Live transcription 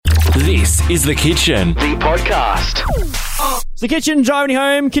This is The Kitchen, the podcast. It's The Kitchen, driving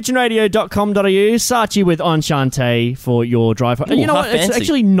home, kitchenradio.com.au. Sachi with Enchante for your drive home. Ooh, you know how what? It's fancy.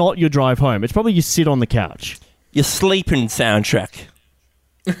 actually not your drive home. It's probably you sit on the couch. Your sleeping soundtrack.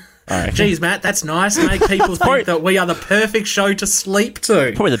 Geez, Matt, that's nice. Make people think that we are the perfect show to sleep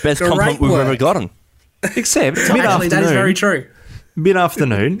to. Probably the best Great compliment we've work. ever gotten. Except Actually, that is very true.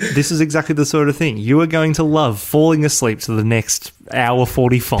 mid-afternoon, this is exactly the sort of thing. You are going to love falling asleep to the next hour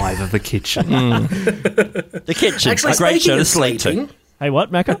 45 of The Kitchen. The Kitchen, Actually, a great speaking show to of sleep sleeping, to. Hey,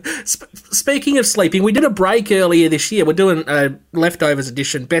 what, Macca? Speaking of sleeping, we did a break earlier this year. We're doing a leftovers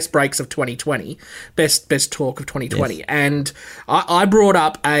edition, best breaks of 2020, best talk of 2020, Yes. and I brought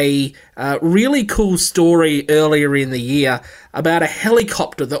up a really cool story earlier in the year about a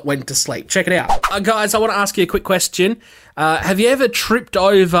helicopter that went to sleep. Check it out, guys. I want to ask you a quick question. Have you ever tripped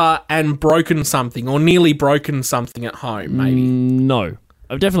over and broken something, or nearly broken something at home? Maybe. No.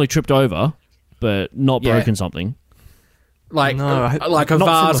 I've definitely tripped over, but not Yeah. broken something. Like No, like a not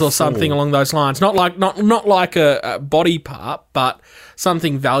from vase a or something fall. along those lines. Not like a body part, but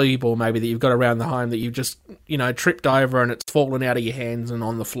something valuable maybe that you've got around the home that you've just, tripped over and it's fallen out of your hands and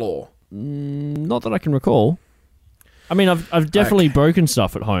on the floor. Not that I can recall. I mean, I've definitely broken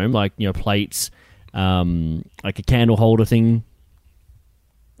stuff at home, like, plates, like a candle holder thing.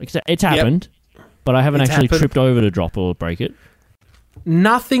 It's happened, but I haven't It's actually happened. tripped over to drop or break it.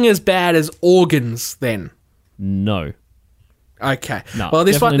 Nothing as bad as organs then. No. Okay. No, Well,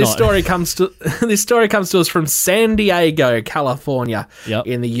 this definitely not. story comes to us from San Diego, California, Yep.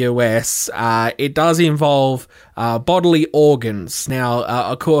 in the US. It does involve bodily organs. Now,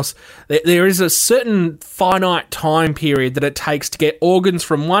 of course, there is a certain finite time period that it takes to get organs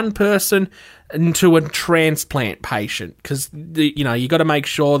from one person into a transplant patient, because you got to make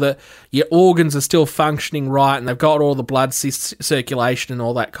sure that your organs are still functioning right and they've got all the blood circulation and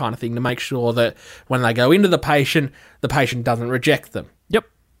all that kind of thing to make sure that when they go into the patient doesn't reject them. Yep.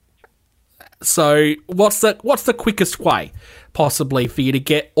 So what's the quickest way possibly for you to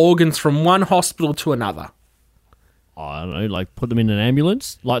get organs from one hospital to another? I don't know, like put them in an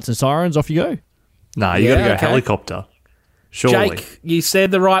ambulance, lights and sirens, off you go. Nah, you got to go okay. helicopter. Surely. Jake, you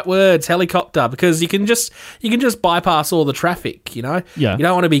said the right words, helicopter, because you can just bypass all the traffic, Yeah. You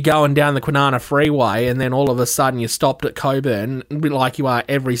don't want to be going down the Kwinana Freeway and then all of a sudden you're stopped at Coburn, like you are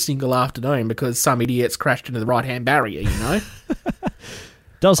every single afternoon because some idiot's crashed into the right-hand barrier,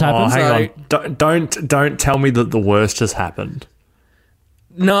 Does happen. Oh, hang So- on. Don't tell me that the worst has happened.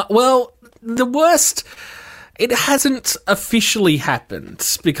 No, well, the worst... It hasn't officially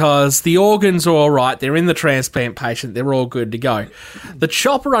happened because the organs are all right. They're in the transplant patient. They're all good to go. The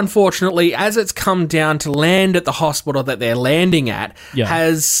chopper, unfortunately, as it's come down to land at the hospital that they're landing at,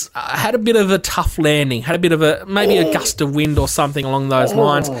 has had a bit of a tough landing, had a bit of maybe a gust of wind or something along those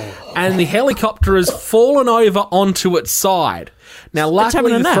lines, and the helicopter has fallen over onto its side. Now, luckily,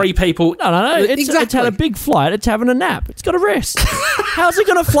 having a the nap. three people... No. It's had a big flight. It's having a nap. It's got to rest. How's it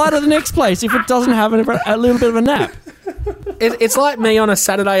going to fly to the next place if it doesn't have a little bit of a nap? It's like me on a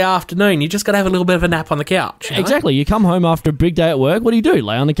Saturday afternoon. You just got to have a little bit of a nap on the couch. You know? Exactly. You come home after a big day at work. What do?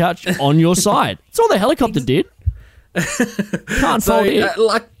 Lay on the couch on your side. That's all the helicopter did. Can't So, fold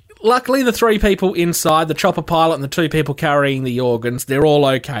it. luckily, the three people inside, the chopper pilot and the two people carrying the organs, they're all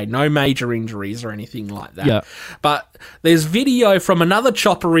okay. No major injuries or anything like that. Yeah. But there's video from another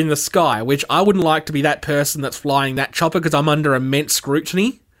chopper in the sky, which I wouldn't like to be that person that's flying that chopper because I'm under immense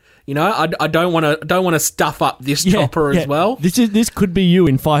scrutiny. I don't want to stuff up this chopper as well. This could be you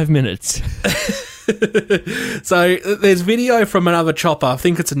in 5 minutes. So there's video from another chopper, I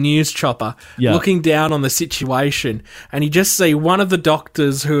think it's a news chopper, looking down on the situation, and you just see one of the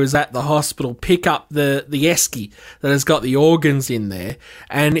doctors who is at the hospital pick up the esky that has got the organs in there,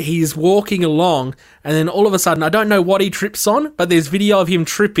 and he's walking along, and then all of a sudden, I don't know what he trips on, but there's video of him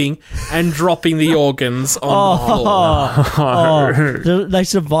tripping and dropping the organs on the floor. They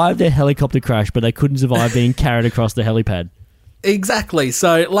survived their helicopter crash, but they couldn't survive being carried across the helipad. Exactly.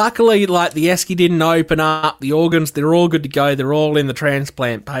 So luckily, like, the esky didn't open up. The organs, they're all good to go. They're all in the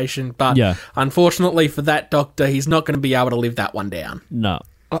transplant patient. But unfortunately for that doctor, he's not going to be able to live that one down. No.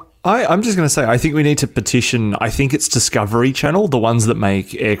 I'm just going to say, I think we need to petition, I think it's Discovery Channel, the ones that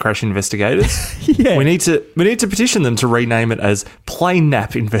make air crash investigators. Yeah. We need to petition them to rename it as Plane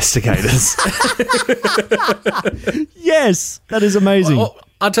Nap Investigators. Yes, that is amazing. Well,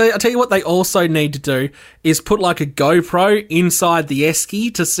 I'll tell you what they also need to do is put like a GoPro inside the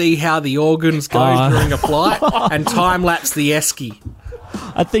esky to see how the organs go during a flight and time-lapse the esky.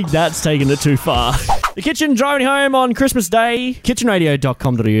 I think that's taking it too far. The Kitchen, driving home on Christmas Day.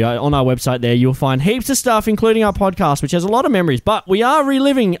 Kitchenradio.com.au. On our website there, you'll find heaps of stuff, including our podcast, which has a lot of memories. But we are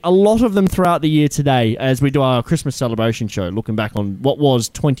reliving a lot of them throughout the year today as we do our Christmas celebration show, looking back on what was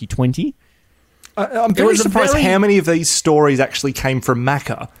 2020. I'm very surprised how many of these stories actually came from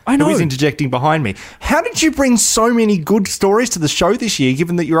Macca. I know. Who is interjecting behind me. How did you bring so many good stories to the show this year,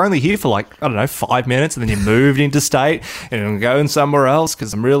 given that you're only here for 5 minutes and then you moved interstate and I'm going somewhere else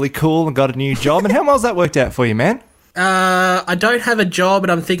because I'm really cool and got a new job? And how well's that worked out for you, man? I don't have a job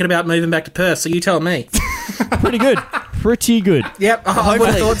and I'm thinking about moving back to Perth, so you tell me. Pretty good. Pretty good. Yep, I would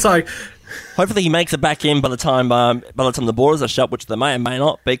have thought so. Hopefully he makes it back in by the time the borders are shut, which they may or may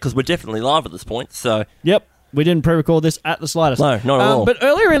not be, because we're definitely live at this point. So Yep. We didn't pre-record this at the slightest. No, not at all. But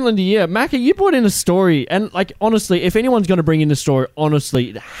earlier in the year, Macca, you brought in a story, and honestly, if anyone's going to bring in a story, honestly,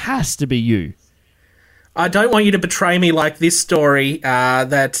 it has to be you. I don't want you to betray me like this story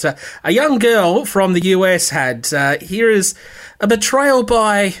that a young girl from the US had. Here is a betrayal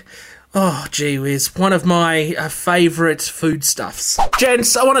by... Oh, gee whiz, one of my favourite foodstuffs.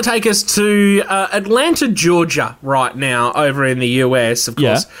 Gents, I want to take us to Atlanta, Georgia right now, over in the US, of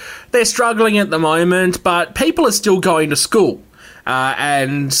course. Yeah. They're struggling at the moment, but people are still going to school.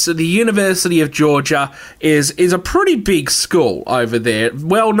 And so the University of Georgia is a pretty big school over there,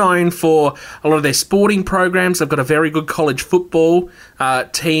 well known for a lot of their sporting programs. They've got a very good college football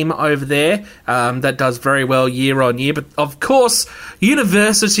team over there that does very well year on year. But of course,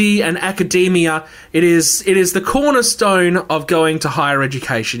 university and academia, it is the cornerstone of going to higher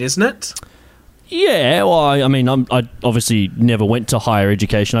education, isn't it? Yeah, well, I mean, I obviously never went to higher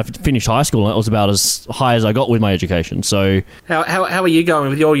education. I finished high school, and it was about as high as I got with my education. So, how are you going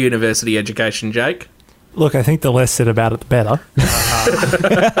with your university education, Jake? Look, I think the less said about it, the better.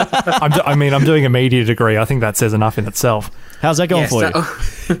 I'm doing a media degree. I think that says enough in itself. How's that going for you?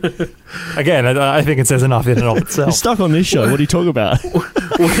 Again, I think it says enough in and of itself. You're stuck on this show. What are you talking about?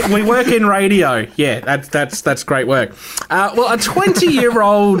 We work in radio. Yeah, that's great work. Well, a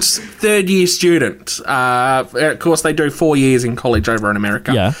 20-year-old third-year student. Of course, they do 4 years in college over in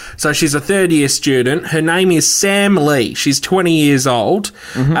America. Yeah. So she's a third-year student. Her name is Sam Lee. She's 20 years old,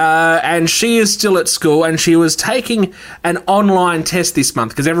 and she is still at school. And she was taking an online test this month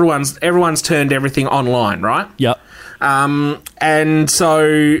because everyone's turned everything online, right? Yep. And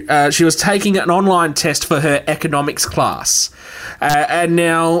so she was taking an online test for her economics class. And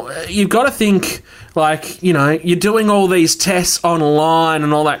now you've got to think, you're doing all these tests online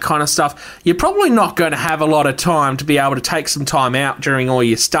and all that kind of stuff. You're probably not going to have a lot of time to be able to take some time out during all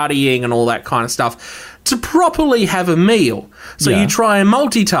your studying and all that kind of stuff to properly have a meal. So you try and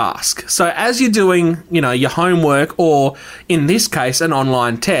multitask. So as you're doing, your homework or, in this case, an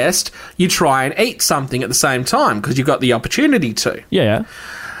online test, you try and eat something at the same time because you've got the opportunity to. Yeah.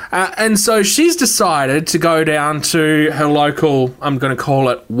 And so she's decided to go down to her local, I'm going to call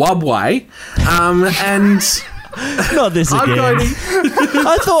it Wubway, and... Not this again.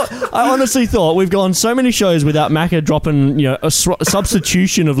 I honestly thought we've gone so many shows without Macca dropping, a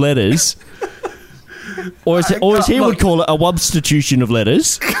substitution of letters. Or as he would call it, a wubstitution of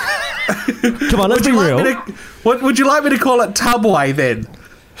letters. Come on, let's be real. Would you like me to call it Tubway then?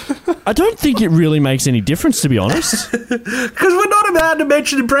 I don't think it really makes any difference, to be honest. Because we're not allowed to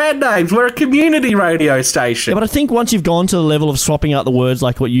mention brand names. We're a community radio station. Yeah, but I think once you've gone to the level of swapping out the words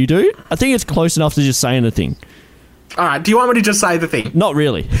like what you do, I think it's close enough to just saying the thing. All right, do you want me to just say the thing? Not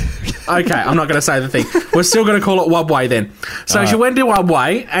really. Okay, I'm not going to say the thing. We're still going to call it Wubway then. So she went to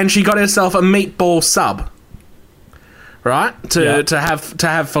Wubway and she got herself a meatball sub, right, to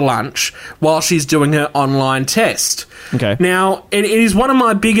have for lunch while she's doing her online test. Okay. Now, it is one of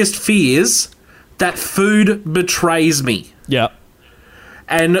my biggest fears that food betrays me. Yeah.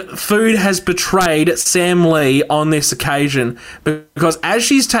 And food has betrayed Sam Lee on this occasion because as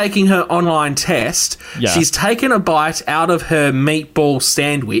she's taking her online test, she's taken a bite out of her meatball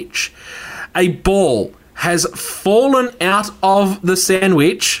sandwich. A ball has fallen out of the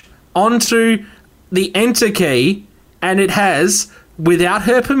sandwich onto the enter key, and it has, without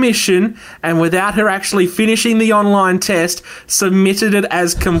her permission and without her actually finishing the online test, submitted it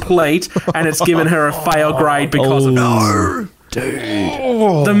as complete, and it's given her a fail grade because of it. Dude.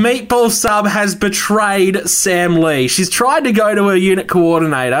 The meatball sub has betrayed Sam Lee. She's tried to go to her unit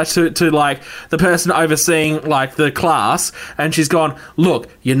coordinator, to the person overseeing the class, and she's gone, look,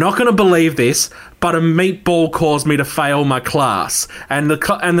 you're not going to believe this, but a meatball caused me to fail my class. And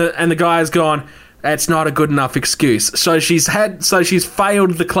the guy's gone, that's not a good enough excuse. So she's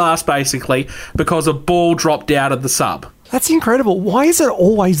failed the class basically because a ball dropped out of the sub. That's incredible. Why is it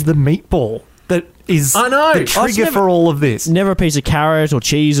always the meatball that is I know. the trigger for all of this. Never a piece of carrot or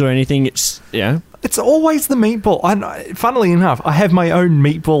cheese or anything. It's It's always the meatball. Funnily enough, I have my own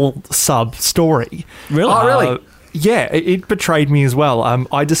meatball sub story. Really? Oh, really? Yeah, it betrayed me as well.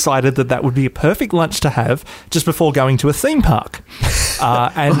 I decided that would be a perfect lunch to have just before going to a theme park.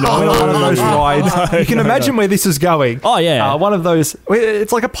 And went on one of those rides. You can imagine where this is going. Oh, yeah. One of those,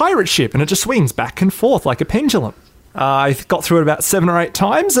 it's like a pirate ship and it just swings back and forth like a pendulum. I got through it about 7 or 8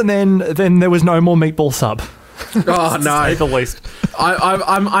 times and then there was no more meatball sub. Oh, no. To say the least.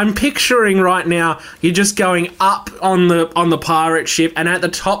 I'm picturing right now you're just going up on the pirate ship, and at the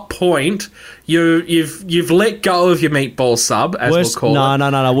top point you've let go of your meatball sub, as we'll call it.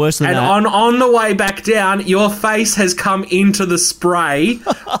 No, worse than and that. And on the way back down, your face has come into the spray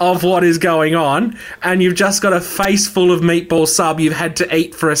of what is going on, and you've just got a face full of meatball sub you've had to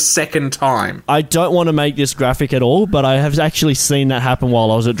eat for a second time. I don't want to make this graphic at all, but I have actually seen that happen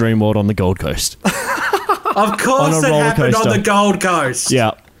while I was at Dreamworld on the Gold Coast. Of course, it happened on the Gold Coast.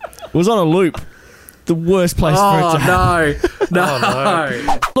 Yeah, it was on a loop. The worst place for it to happen.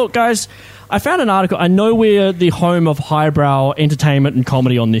 No. Look, guys, I found an article. I know we're the home of highbrow entertainment and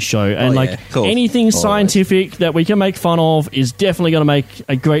comedy on this show, and anything scientific that we can make fun of is definitely going to make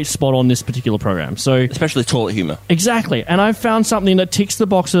a great spot on this particular program. So, Especially toilet humour. exactly, and I found something that ticks the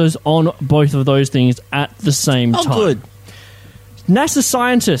boxes on both of those things at the same time. Good. NASA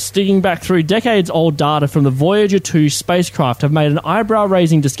scientists digging back through decades-old data from the Voyager 2 spacecraft have made an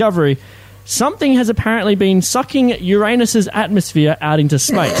eyebrow-raising discovery. Something has apparently been sucking Uranus's atmosphere out into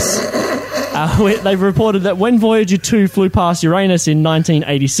space. They've reported that when Voyager 2 flew past Uranus in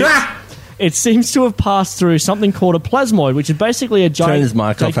 1986, it seems to have passed through something called a plasmoid, which is basically a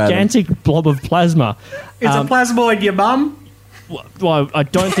gigantic blob of plasma. It's a plasmoid, your bum? Well, I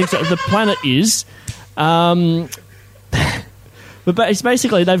don't think so. The planet is. But it's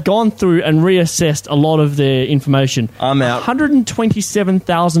basically, they've gone through and reassessed a lot of their information. I'm out.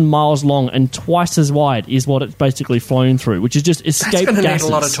 127,000 miles long and twice as wide is what it's basically flown through, which is just escape gases. That's going to need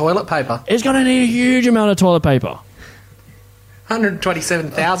a lot of toilet paper. It's going to need a huge amount of toilet paper.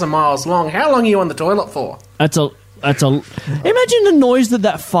 127,000 miles long. How long are you on the toilet for? That's a. Imagine the noise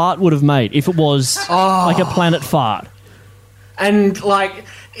that fart would have made if it was like a planet fart. And, like,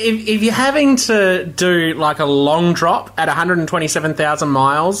 if you're having to do, like, a long drop at 127,000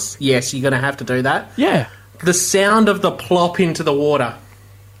 miles, yes, you're going to have to do that. Yeah. The sound of the plop into the water.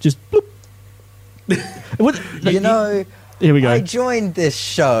 Just bloop. Here we go. I joined this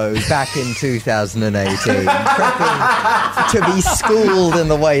show back in 2018, prepping to be schooled in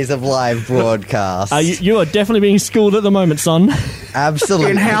the ways of live broadcast. You are definitely being schooled at the moment, son.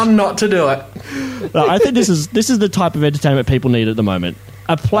 Absolutely. And how not to do it. No, I think this is the type of entertainment people need at the moment.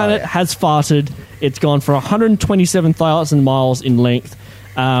 A planet has farted. It's gone for 127,000 miles in length,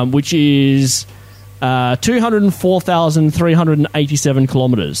 which is 204,387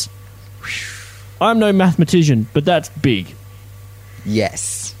 kilometres. I'm no mathematician, but that's big.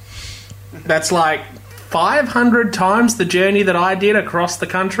 Yes. That's like 500 times the journey that I did across the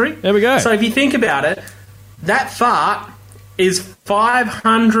country. There we go. So if you think about it, that fart is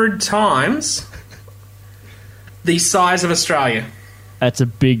 500 times the size of Australia. That's a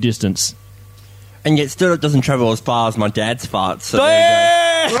big distance. And yet still it doesn't travel as far as my dad's farts. So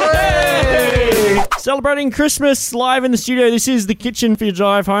Celebrating Christmas live in the studio. This is the kitchen for your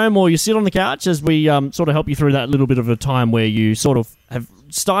drive home, or you sit on the couch as we sort of help you through that little bit of a time where you sort of have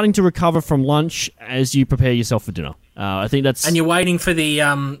starting to recover from lunch as you prepare yourself for dinner. I think that's... And you're waiting for the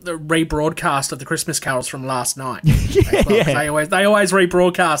rebroadcast of the Christmas carols from last night. Yeah. They always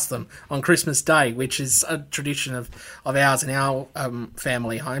rebroadcast them on Christmas Day, which is a tradition of ours in our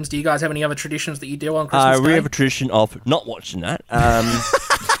family homes. Do you guys have any other traditions that you do on Christmas Day? We have a tradition of not watching that.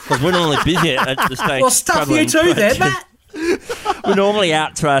 Because we're normally busy at the stage. Well, stuff you too then, Matt. We're normally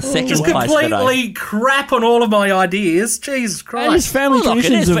out to our second Just place completely crap on all of my ideas. Jesus Christ. And it's family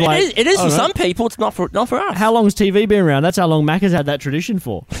traditions of like... It is for some people, it's not for us. How long's TV been around? That's how long Macca's had that tradition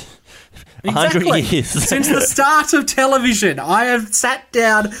for. 100 years. Since the start of television, I have sat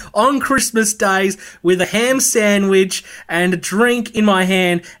down on Christmas days with a ham sandwich and a drink in my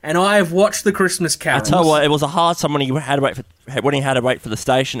hand, and I have watched the Christmas carols. I tell you what, it was a hard time when you had to wait for the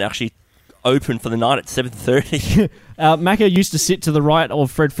station to actually open for the night at 7:30. Macca used to sit to the right of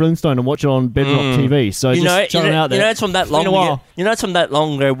Fred Flintstone and watch it on Bedrock TV. So out there. It's from that long. It's from that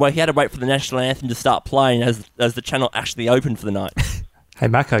long ago where he had to wait for the national anthem to start playing as the channel actually opened for the night. Hey,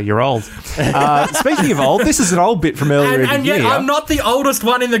 Macca, you're old. Speaking of old, this is an old bit from earlier in the year. And yet I'm not the oldest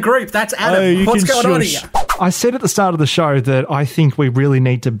one in the group. That's Adam. What's going on here? I said at the start of the show that I think we really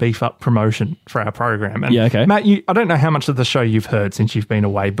need to beef up promotion for our program. And Yeah, okay. Matt, I don't know how much of the show you've heard since you've been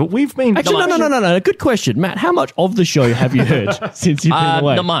away, but we've been... Actually, no. Good question. Matt, how much of the show have you heard since you've been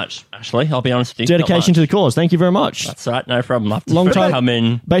away? Not much, actually. I'll be honest with you. Dedication to the cause. Thank you very much. That's right, no problem. I've Long time, come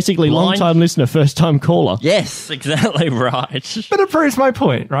in basically blind. long-time listener, first-time caller. Yes, exactly right. But it proves my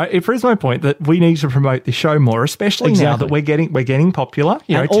point, right? It proves my point that we need to promote the show more, especially now that we're getting popular.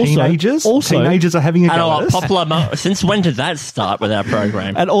 You know, And also- teenagers are having a And go at us. popular. Since when did that start with our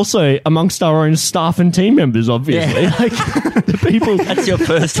program? And also amongst our own staff and team members, obviously. Yeah. Like, the people... That's your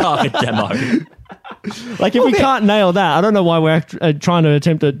first target demo. Like, if we can't nail that, I don't know why we're trying to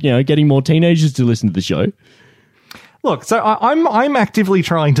attempt at, getting more teenagers to listen to the show. Look, so I'm actively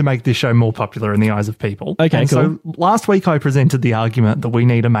trying to make this show more popular in the eyes of people. Okay, and cool. So last week I presented the argument that we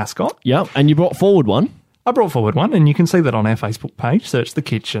need a mascot. Yep, and you brought forward one. I brought forward one, and you can see that on our Facebook page. Search The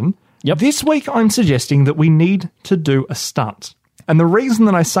Kitchen. Yep. This week I'm suggesting that we need to do a stunt. And the reason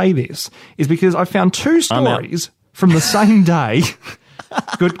that I say this is because I found two stories from the same day.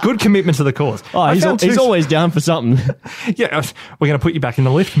 Good commitment to the cause. Oh, he's always down for something. Yeah, we're going to put you back in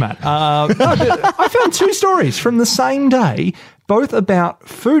the lift, Matt. No, but I found two stories from the same day, both about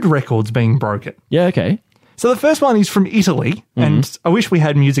food records being broken. Yeah, okay. So the first one is from Italy, and I wish we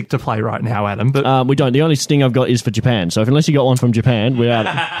had music to play right now, Adam, but We don't. The only sting I've got is for Japan. So unless you got one from Japan, we're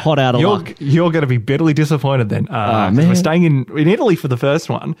hot out of luck. you're going to be bitterly disappointed then. 'Cause man. we're staying in Italy for the first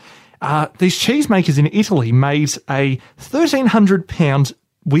one. These cheesemakers in Italy made a 1,300-pound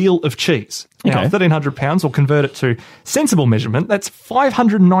wheel of cheese. Now, Okay. 1,300 pounds will convert it to sensible measurement. That's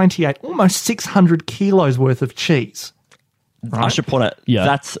 598, almost 600 kilos worth of cheese. I should point out, Yeah.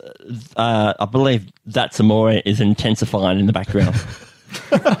 that's, I believe that Amore is intensifying in the background.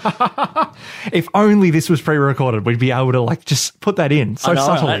 If only this was pre-recorded, we'd be able to just put that in so I know,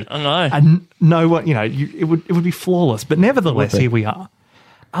 subtly. I know. And know what, it would be flawless. But nevertheless, here we are.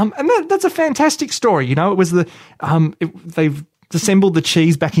 And that's a fantastic story. It was they've assembled the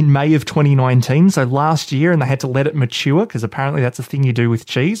cheese back in May of 2019, so last year, and they had to let it mature because apparently that's a thing you do with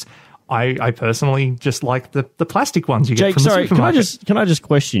cheese. I personally just like the plastic ones you Jake, get from the sorry, supermarket. can I just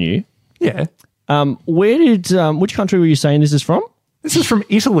question you? Yeah. Which country were you saying this is from? This is from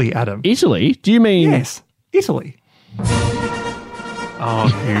Italy, Adam. Italy? Do you mean... Yes, Italy. Oh,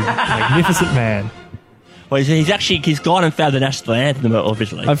 you magnificent man. Well, he's gone and found the national anthem,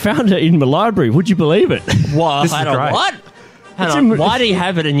 obviously. I found it in my library. Would you believe it? What? This is great. What? Hang It's on. in- Why do you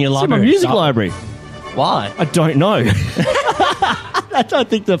have it in your It's in my library? music library. Why? I don't know. That's, I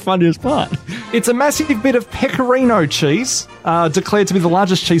think, the funniest part. It's a massive bit of pecorino cheese, declared to be the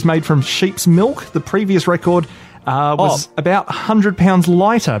largest cheese made from sheep's milk. The previous record was about 100 pounds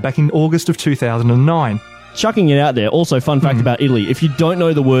lighter back in August of 2009. Chucking it out there. Also, fun fact about Italy. If you don't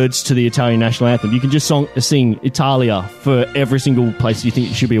know the words to the Italian national anthem, you can just sing Italia for every single place you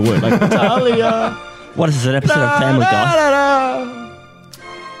think it should be a word. Like, Italia. What is this, an episode of Family Guy?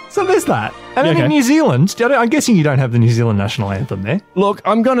 So there's that. And then Okay. in New Zealand, I'm guessing you don't have the New Zealand national anthem there. Look,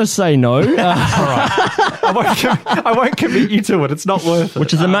 I'm going to say no. I won't commit you to it. It's not worth it.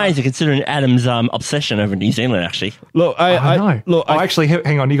 Which is amazing considering Adam's obsession over New Zealand, actually. Look, I know. Look, Actually,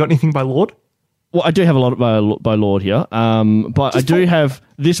 hang on. You got anything by Lord? well, I do have a lot by Lord here, but I do have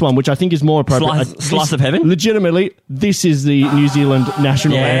this one, which I think is more appropriate. Slice of heaven? Legitimately, this is the New Zealand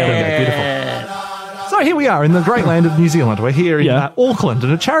national anthem. Beautiful. So here we are in the great land of New Zealand. We're here in Auckland,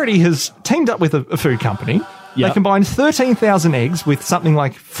 and a charity has teamed up with a food company. Yeah. They combined 13,000 eggs with something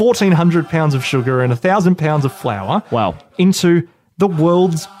like 1,400 pounds of sugar and 1,000 pounds of flour. Wow. Into the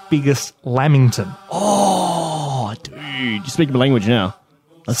world's biggest lamington. Oh, dude, you're speaking my language now.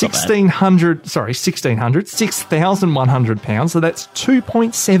 That's not bad. 6,100 pounds. So that's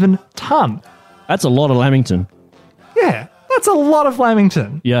 2.7 tonne. That's a lot of Lamington. Yeah, that's a lot of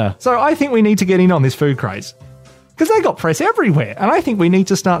lamington. Yeah. So I think we need to get in on this food craze. Because they got press everywhere, and I think we need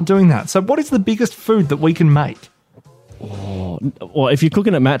to start doing that. So what is the biggest food that we can make? Well, if you're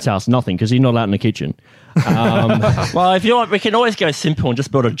cooking at Matt's house, nothing, because he's not out in the kitchen. Well, if you want, we can always go simple and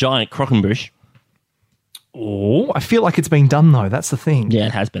just build a giant croquembouche. Oh, I feel like it's been done, though. That's the thing. Yeah,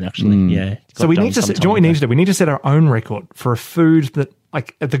 it has been, actually. Yeah. So we need to, do you know what we need to do? We need to set our own record for a food that,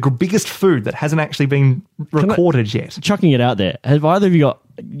 like, the biggest food that hasn't actually been recorded yet. Chucking it out there, have either of you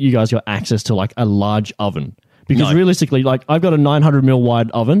guys got access to, like, a large oven? Because No. realistically, like, I've got a 900 mil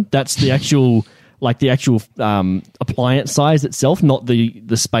wide oven. That's the actual, appliance size itself, not the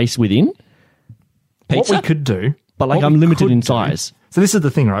space within. Pizza? What we could do... But, like, what I'm we limited could in do- size. So this is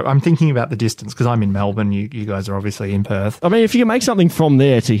the thing, right? I'm thinking about the distance because I'm in Melbourne. You guys are obviously in Perth. I mean, if you can make something from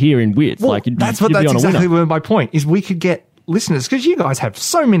there to here in width, Well, like, that's you'd be on a exactly winner. my point is. We could get listeners, because you guys have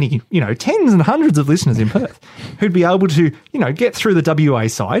so many, tens and hundreds of listeners in Perth, who'd be able to, get through the WA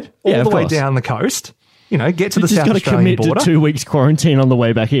side all Yeah, the of way course. down the coast, get to You the just South got to Australian commit border. to 2 weeks quarantine on the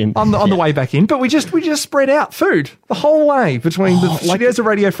way back in. On the way back in, but we just spread out food the whole way between the Studios of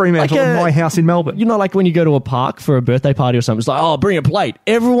Radio Fremantle and my house in Melbourne. Like when you go to a park for a birthday party or something, it's like, oh, bring a plate.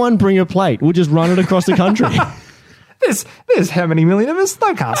 Everyone bring a plate. We'll just run it across the country. There's how many million of us?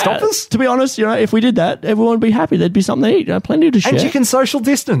 They can't stop us. To be honest, if we did that, everyone would be happy. There'd be something to eat. Plenty to share. And you can social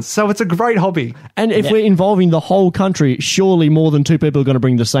distance, so it's a great hobby. And if we're involving the whole country, surely more than 2 people are going to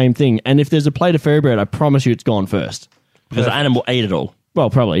bring the same thing. And if there's a plate of fairy bread, I promise you it's gone first. Because the animal ate it all.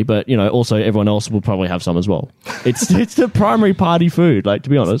 Well, probably, but also everyone else will probably have some as well. It's the primary party food, to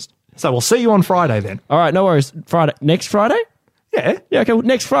be honest. So we'll see you on Friday then. All right, no worries. Next Friday? Yeah. Yeah, okay, well,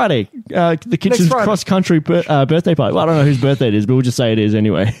 next Friday. The kitchen's Friday. cross-country birthday party. Well, I don't know whose birthday it is, but we'll just say it is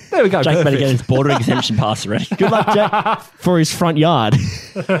anyway. There we go. Jake better perfect. get his border exemption pass ready. Good luck, Jack, for his front yard.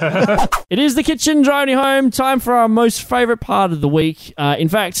 It is the kitchen driving you home. Time for our most favourite part of the week. In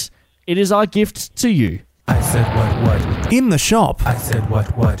fact, it is our gift to you. I said what? In the shop. I said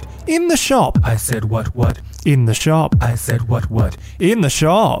what? In the shop. I said what? In the shop. I said what? In the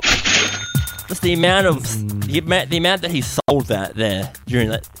shop. Just the amount that he sold that there during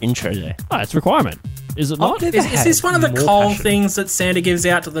that intro there. Oh, it's a requirement. Is it not? Is this one of the coal things that Santa gives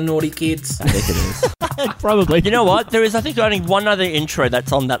out to the naughty kids? I think it is. Probably. You know what? There is, I think, only one other intro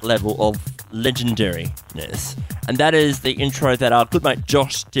that's on that level of legendariness, and that is the intro that our good mate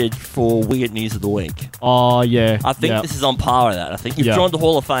Josh did for Weird News of the Week. Oh, yeah. I think this is on par with that. I think you've joined the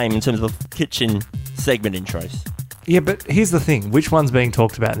Hall of Fame in terms of kitchen segment intros. Yeah, but here's the thing. Which one's being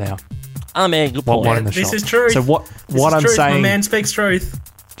talked about now? I mean, good point. One in the This shop. is truth. So what This is I'm truth. saying, My man speaks truth.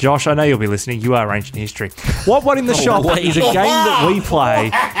 Josh, I know you'll be listening. You are ancient history. What in the shop wait. is a game that we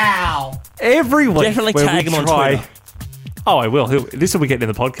play every week. Definitely where tag we him on try- Twitter. Oh, I will. This will be getting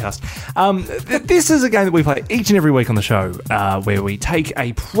in the podcast. This is a game that we play each and every week on the show, where we take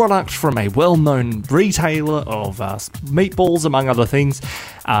a product from a well-known retailer of meatballs, among other things,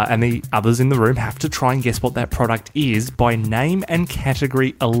 and the others in the room have to try and guess what that product is by name and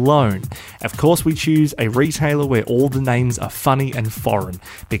category alone. Of course, we choose a retailer where all the names are funny and foreign,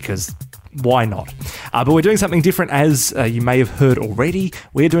 because why not? But we're doing something different, as you may have heard already.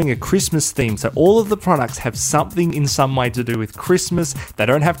 We're doing a Christmas theme, so all of the products have something in some way to do with Christmas. They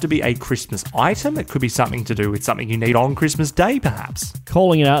don't have to be a Christmas item. It could be something to do with something you need on Christmas Day, perhaps.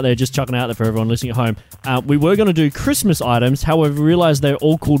 Calling it out there, just chucking it out there for everyone listening at home. We were going to do Christmas items, however, we realised they're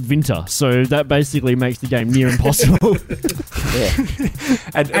all called Vinter, so that basically makes the game near impossible.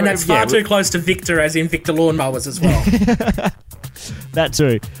 And that's far too close to Victor, as in Victor Lawnmowers as well. That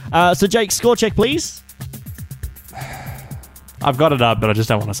too. So, Jake, score check, please. I've got it up, but I just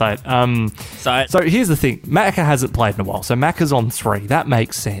don't want to say it. So here's the thing. Macka hasn't played in a while, so Macka's on 3. That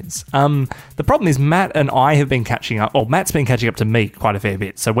makes sense. The problem is Matt and I have been catching up. Or Matt's been catching up to me quite a fair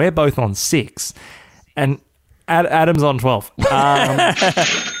bit. So we're both on 6. And Adam's on 12.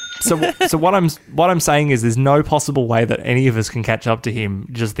 So what I'm saying is there's no possible way that any of us can catch up to him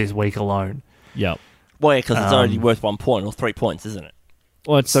just this week alone. Yep. Well, yeah, because it's only worth 1 point or 3 points, isn't it?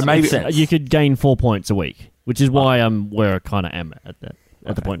 Well, So maybe- you could gain 4 points a week, which is why I'm where I kind of am at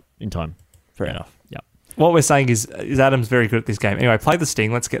the point in time. Fair enough. Yep. What we're saying is Adam's very good at this game. Anyway, play the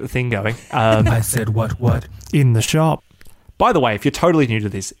sting. Let's get the thing going. I said what? In the shop. By the way, if you're totally new to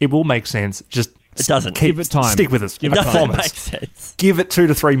this, it will make sense. Just It doesn't. Give it time. Stick with us. Give It it I doesn't time. make promise. sense. Give it 2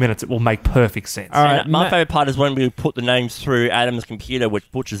 to 3 minutes. It will make perfect sense. All right, My Matt- favourite part is when we put the names through Adam's computer, which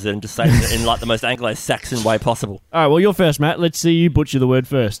butchers it and just saves it in like the most Anglo-Saxon way possible. All right, well, you're first, Matt. Let's see you butcher the word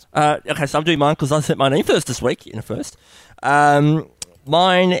first. Okay, so I'm doing mine because I sent my name first this week, in a first.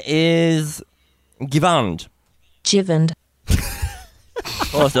 Mine is Givand. Givand.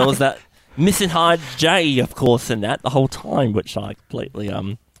 Of course, there was that missing hard J, of course, in that the whole time, which I completely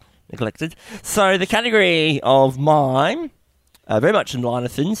neglected. So the category of mine, very much in line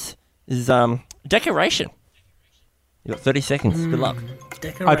of things, is decoration. You've got 30 seconds. Good luck.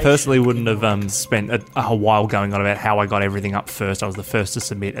 I personally wouldn't have spent a while going on about how I got everything up first. I was the first to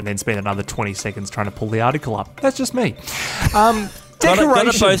submit and then spent another 20 seconds trying to pull the article up. That's just me. Gotta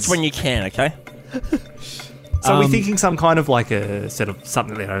Decorations. boast when you can, okay? So we're thinking some kind of like a set of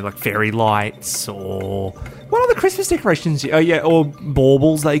something, like fairy lights or what other Christmas decorations? Oh yeah, or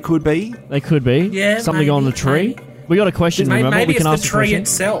baubles they could be. They could be. Yeah, something on the maybe, tree. maybe. We got a question. Remember, Maybe we it's can the ask a tree question.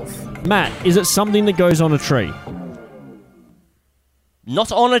 itself. Matt, is it something that goes on a tree?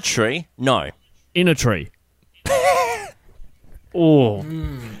 Not on a tree, no. In a tree? Oh,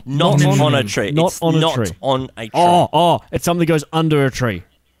 Not Not on on- a tree. not It's on a not tree. on a tree. Oh, it's something that goes under a tree.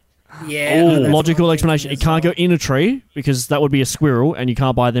 Yeah. Logical explanation. It can't go in a tree because that would be a squirrel, and you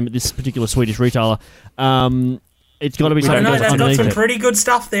can't buy them at this particular Swedish retailer. It's got to be something I know, that goes they've got underneath some it. pretty good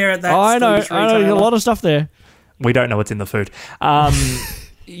stuff there at that I know, Swedish I know, retailer. a lot of stuff there. We don't know what's in the food.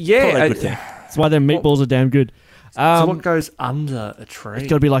 Probably a good thing. That's why their meatballs are damn good. So what goes under a tree? It's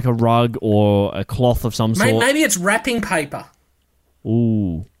got to be like a rug or a cloth of some sort. Maybe it's wrapping paper.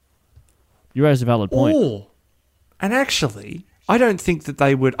 Ooh. You raised a valid point. Ooh. And actually, I don't think that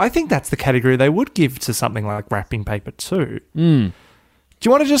they would... I think that's the category they would give to something like wrapping paper too. Mm. Do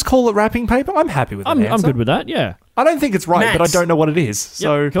you want to just call it wrapping paper? I'm happy with that I'm answer. good with that, yeah. I don't think it's right, Matt. but I don't know what it is.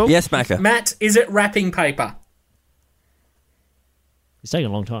 So Yep, cool. Yes, Macca. Matt, is it wrapping paper? It's taking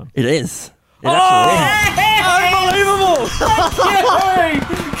a long time. It is. It actually is. Unbelievable!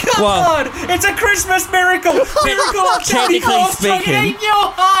 Come on! It's a Christmas miracle! Miracle of Johnny Technically Claus speaking, taking your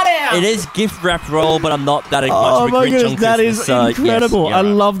heart out! It is gift wrap roll, but I'm not that much Oh of a my Grinch goodness, on that Christmas, is so, yes, incredible. you're I right.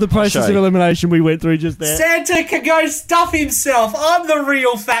 love the process show of you. elimination we went through just there. Santa can go stuff himself. I'm the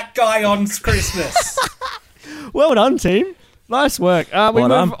real fat guy on Christmas. Well done, team. Nice work. We Well move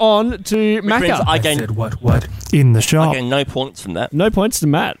done. on to Which means Macca. I I gain, said what? In the shop. no points from that. No points to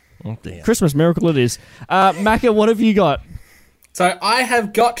Matt. Oh, dear. Christmas miracle it is. Macca, what have you got? So I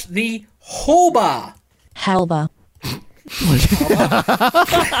have got the Hall Bar. Halba.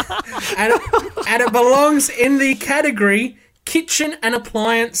 and it belongs in the category kitchen and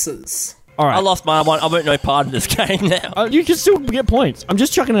appliances. All right. I lost my one. I won't know part in this game now. You can still get points. I'm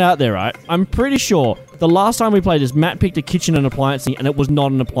just chucking it out there, right? I'm pretty sure the last time we played this, Matt picked a kitchen and appliance thing, and it was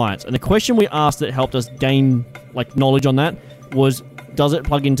not an appliance. And the question we asked that helped us gain knowledge on that was, does it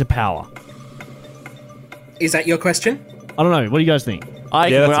plug into power? Is that your question? I don't know. What do you guys think? I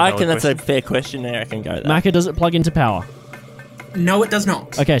Yeah, that's a reckon valid that's a fair question there. I can go there. Macca, does it plug into power? No, it does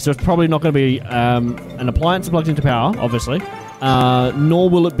not. Okay, so it's probably not going to be an appliance plugged into power, obviously. Nor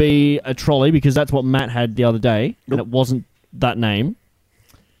will it be a trolley, because that's what Matt had the other day, and it wasn't that name.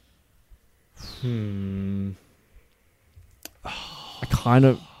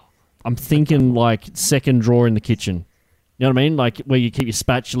 I'm thinking like second drawer in the kitchen. You know what I mean? Like where you keep your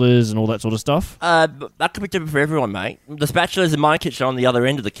spatulas and all that sort of stuff. That could be different for everyone, mate. The spatula's in my kitchen on the other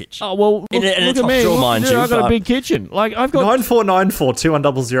end of the kitchen. Oh, well, And it's look at me. offshore, Look, mind dude, you, I've got a but- big kitchen. Like, I've got...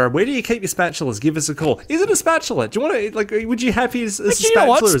 94942100. Where do you keep your spatulas? Give us a call. Is it a spatula? Do you want to, like, would you happy as a Actually, spatula? you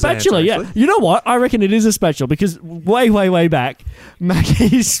know what? as an Spatula, answer, yeah. actually? You know what? I reckon it is a spatula because way back,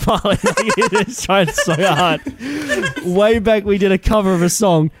 Mackie's smiling like he is trying so hard. Way back, we did a cover of a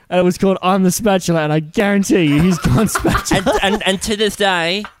song and it was called I'm the Spatula, and I guarantee you he's gone spatula. And to this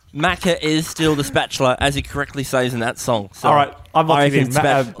day, Macca is still the spatula, as he correctly says in that song. So All right, I'm I locking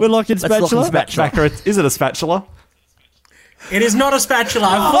reckon in. We're locked in Let's lock in spatula? spatula. Macca, is it a spatula? It is not a spatula.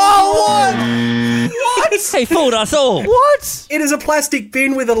 He fooled us all. What? It is a plastic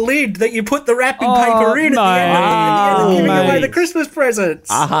bin with a lid that you put the wrapping Oh, paper in at the end of mate. giving away Mate. the Christmas presents.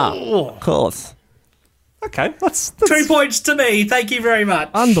 Aha. Of course. Okay, that's 2 points to me. Thank you very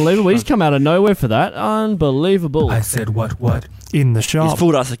much. Unbelievable. He's come out of nowhere for that. Unbelievable. I said what? In the He's shop.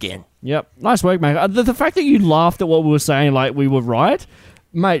 fooled us again. Yep. Nice work, mate. The fact that you laughed at what we were saying like we were right,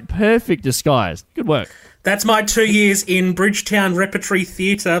 mate, perfect disguise. Good work. That's my 2 years in Bridgetown Repertory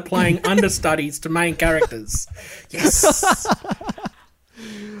Theatre playing understudies to main characters. Yes.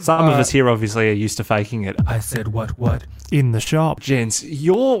 Some of us here obviously are used to faking it. I said what? In the shop. Gents,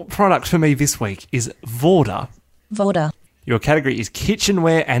 your product for me this week is Vorda. Voda. Your category is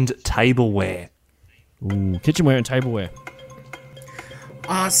kitchenware and tableware. Ooh, kitchenware and tableware.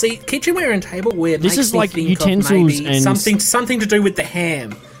 See, kitchenware and tableware This makes is me like think utensils of maybe and- something to do with the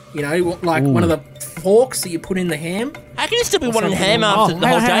ham. You know, like one of the forks that you put in the ham. How can you still be wanting something ham along- after the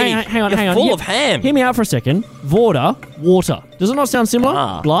whole day? hang on. You're full Hear- of ham. Hear me out for a second. Vorda, water. Does it not sound similar?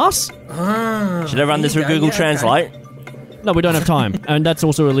 Ah. Glass? Should I run this through There you Google go, yeah, okay. Translate? No, we don't have time, and that's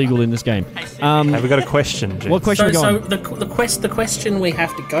also illegal in this game. Have we got a question, gents? What question So, we got? the question we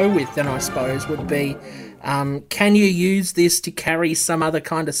have to go with then, I suppose, would be, can you use this to carry some other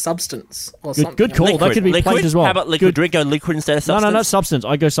kind of substance or something? Good call. That could be liquid? plate as well. How about liquid? Good. Go liquid instead of No, substance? no, substance.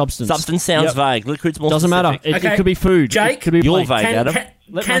 I go substance. Substance sounds Yep. vague. Liquid's more Doesn't matter. specific. It could be food. Jake, it could be You're plate. vague, Adam.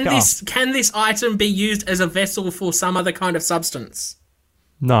 Let Can Macca can this item be used as a vessel for some other kind of substance?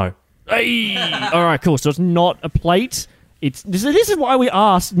 No. Hey! All right, cool. So it's not a plate. This is why we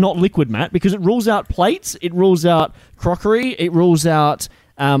asked not liquid, Matt, because it rules out plates, it rules out crockery, it rules out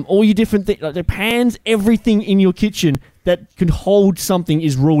all your different things, like the pans, everything in your kitchen that could hold something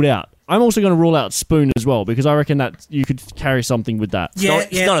is ruled out. I'm also going to rule out spoon as well, because I reckon that you could carry something with that. Yeah,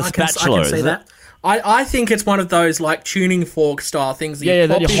 it's not a I can spatula, see is it? that. I think it's one of those like tuning fork style things that Yeah, you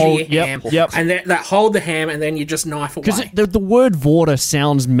that pop you into hold- your yep, ham, yep. and that hold the ham, and then you just knife away. Because the word water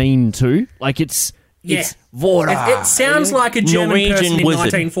sounds mean too. Like it's water. It sounds like a German Norwegian person in wizard.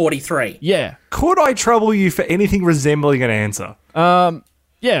 1943. Yeah. Could I trouble you for anything resembling an answer?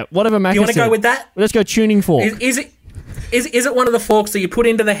 Yeah, whatever Macca You want to said. go with that? Let's go tuning fork. Is it one of the forks that you put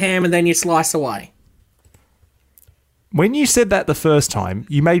into the ham and then you slice away? When you said that the first time,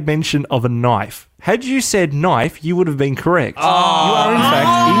 you made mention of a knife. Had you said knife, you would have been correct. You are, in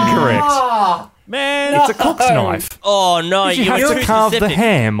fact, incorrect. Man, It's a cook's knife. Oh no, You you have were to too carve the specific.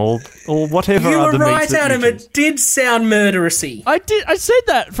 ham or whatever You were other right, meats that Adam. you It did sound murderousy. I said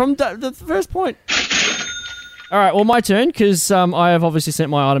that from the first point. All right, well, my turn, because I have obviously sent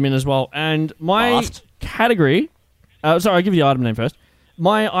my item in as well. And my Last. category... sorry, I'll give you the item name first.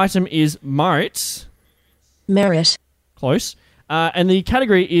 My item is Maritz. Merit. Close. And the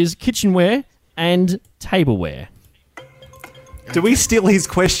category is kitchenware and tableware. Do we steal his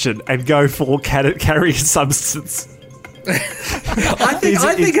question and go for carry substance? I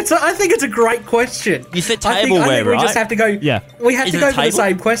think it's a great question. You said I think tableware, we right? just have to go. Yeah. We have Is to it go a for the table?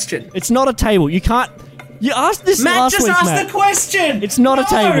 same question. It's not a table. You can't... You asked this Matt last just week, asked Matt. the question. It's not a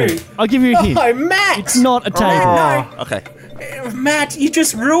table. I'll give you a hint. No, Matt. It's not a table. No, Okay. Matt, you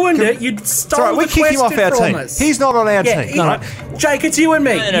just ruined it. You stole Sorry, we the kick him off question our from team. us. He's not on our Yeah, team. he- No. Jake, it's you and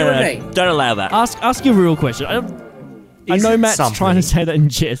me. You and me. Don't allow that. Ask your real question. I Is know it Matt's something? trying to say that in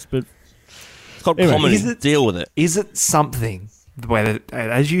jest, but... It's called Anyway, comedy. is it- Deal with it. Is it something where,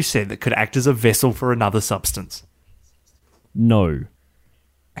 as you said, that could act as a vessel for another substance? No.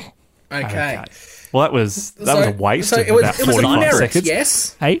 Okay. Well, that was a waste So of it was, about it was a 45 merit, seconds.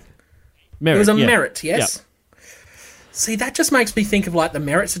 yes. Hey? Merit, It was a yeah. merit, yes. See, that just makes me think of like the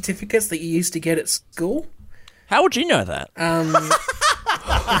merit certificates that you used to get at school. How would you know that?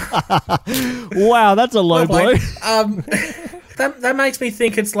 Wow, that's a low blow. Like, that makes me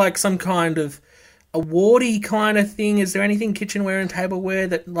think it's like some kind of awardy kind of thing. Is there anything kitchenware and tableware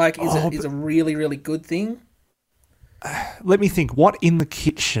that like is a really, really good thing? Let me think. What in the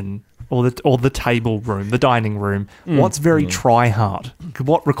kitchen or the table room, the dining room? What's very try hard?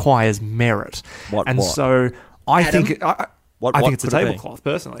 What requires merit? What? So I Adam? think I What think it's a could it be? tablecloth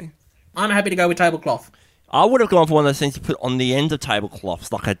personally. I'm happy to go with tablecloth. I would have gone for one of those things you put on the end of tablecloths,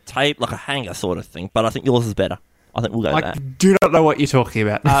 like a hanger sort of thing. But I think yours is better. I think we'll go with I that. do not know what you're talking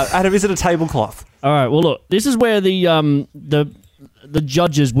about. Adam, is it a tablecloth? All right, well, look, this is where the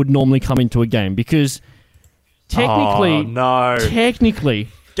judges would normally come into a game, because technically... Oh, no. Technically...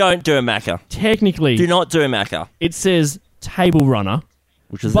 Don't do a Macca. Technically... Do not do a Macca. It says table runner,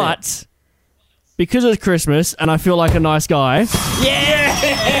 Which is but... Because it's Christmas and I feel like a nice guy...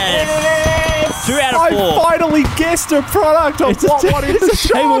 Yes! 2 out of 4. I finally guessed a product of what is It's a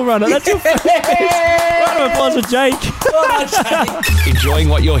table runner. That's your face. Round of applause for Jake. Enjoying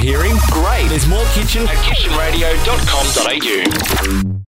what you're hearing? Great. There's more kitchen at kitchenradio.com.au.